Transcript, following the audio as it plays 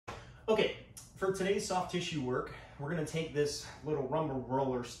Okay, for today's soft tissue work, we're gonna take this little rumble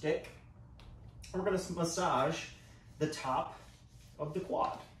roller stick. We're gonna massage the top of the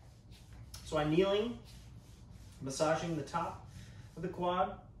quad. So I'm kneeling, massaging the top of the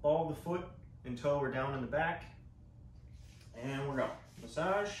quad, ball of the foot and toe are down in the back. And we're going.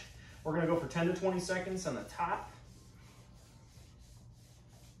 Massage. We're gonna go for 10 to 20 seconds on the top.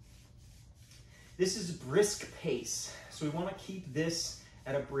 This is brisk pace. So we wanna keep this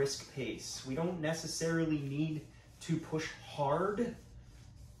at a brisk pace. We don't necessarily need to push hard.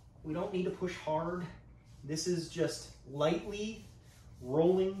 We don't need to push hard. This is just lightly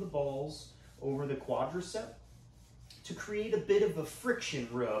rolling the balls over the quadricep to create a bit of a friction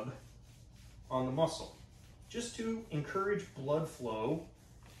rub on the muscle, just to encourage blood flow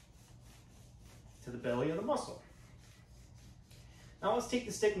to the belly of the muscle. Now let's take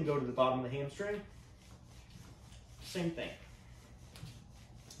the stick and go to the bottom of the hamstring. Same thing.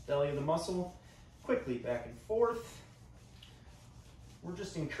 Belly of the muscle, quickly back and forth. We're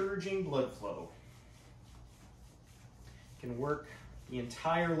just encouraging blood flow. You can work the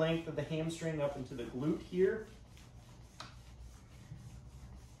entire length of the hamstring up into the glute here.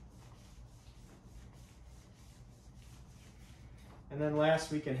 And then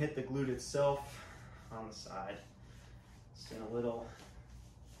last, we can hit the glute itself on the side. Just in a little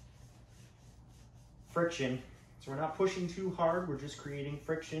friction. So we're not pushing too hard, we're just creating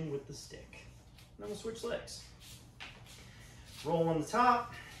friction with the stick. And then we'll switch legs. Roll on the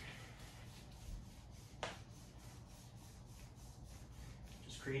top.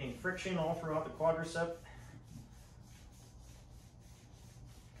 Just creating friction all throughout the quadricep.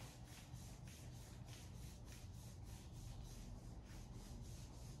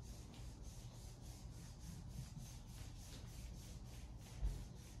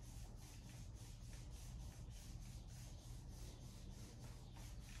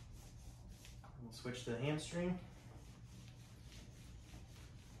 Switch to the hamstring.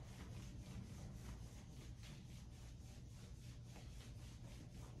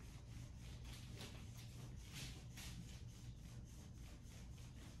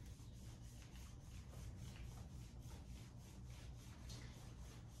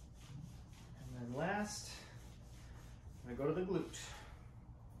 And then last, I'm going to go to the glute.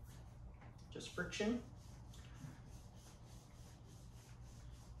 Just friction.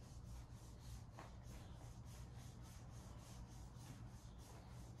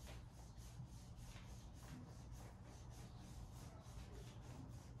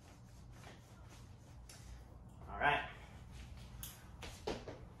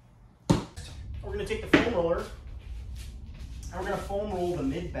 We're going to take the foam roller and we're going to foam roll the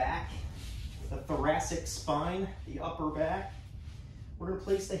mid-back, the thoracic spine, the upper back. We're going to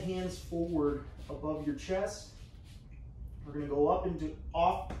place the hands forward above your chest. We're going to go up and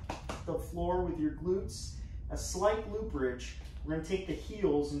off the floor with your glutes. A slight glute bridge. We're going to take the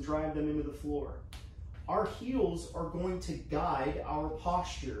heels and drive them into the floor. Our heels are going to guide our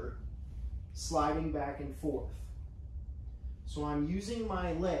posture sliding back and forth. So I'm using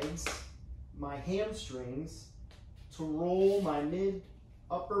my legs, my hamstrings, to roll my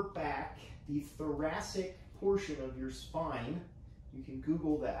mid-upper back, the thoracic portion of your spine. You can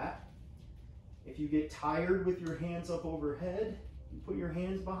Google that. If you get tired with your hands up overhead, you put your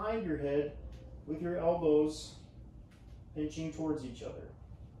hands behind your head with your elbows pinching towards each other.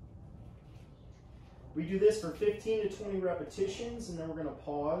 We do this for 15 to 20 repetitions, and then we're going to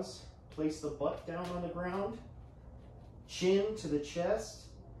pause, place the butt down on the ground, chin to the chest,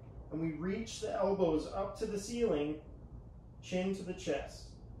 and we reach the elbows up to the ceiling, chin to the chest.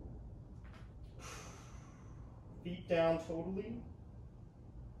 Feet down totally.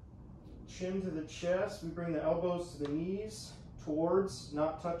 Chin to the chest. We bring the elbows to the knees, towards,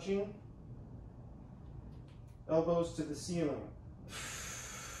 not touching. Elbows to the ceiling.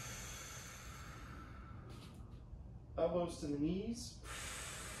 Elbows to the knees.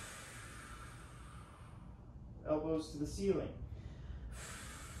 Elbows to the ceiling.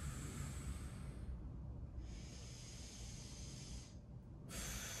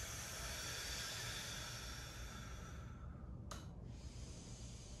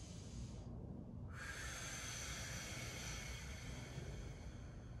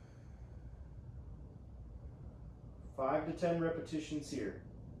 Five to 10 repetitions here.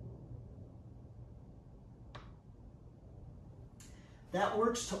 That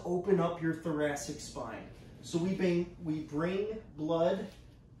works to open up your thoracic spine. So we bring blood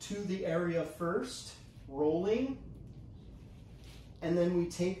to the area first, rolling, and then we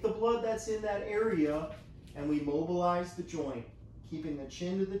take the blood that's in that area and we mobilize the joint, keeping the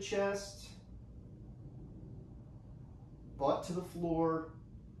chin to the chest, butt to the floor,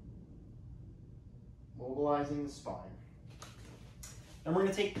 stabilizing the spine. Then we're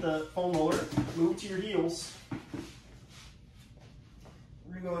going to take the foam roller, move to your heels.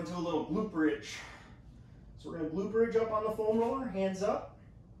 We're going to go into a little glute bridge. So we're going to glute bridge up on the foam roller, hands up,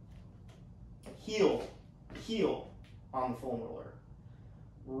 heel on the foam roller.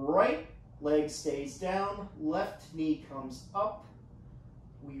 Right leg stays down, left knee comes up.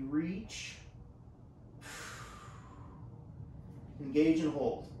 We reach, engage and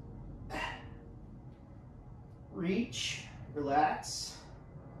hold. Reach, relax,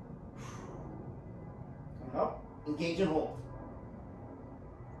 coming up, engage and hold.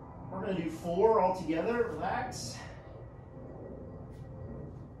 We're going to do 4 all together. Relax,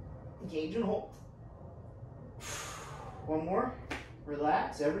 engage and hold. One more.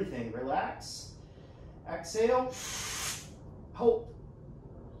 Relax, everything. Relax. Exhale. Hold.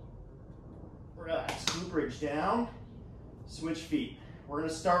 Relax. Glute bridge down. Switch feet. We're going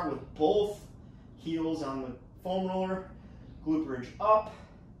to start with both heels on the foam roller. Glute bridge up.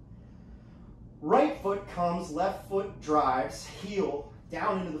 Right foot comes, left foot drives. Heel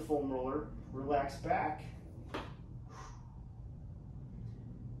down into the foam roller. Relax back.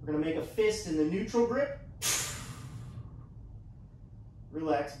 We're going to make a fist in the neutral grip.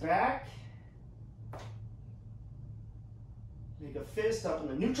 Relax back. Make a fist up in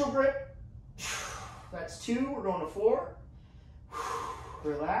the neutral grip. That's 2. We're going to 4.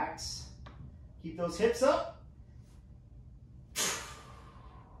 Relax. Keep those hips up.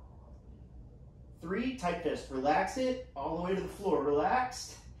 3, tight fist. Relax it all the way to the floor.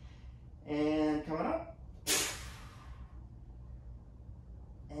 Relaxed. And coming up.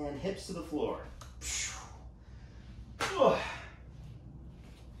 And hips to the floor.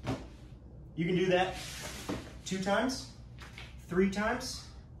 You can do that 2 times, 3 times,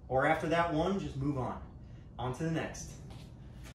 or after that one, just move on to the next.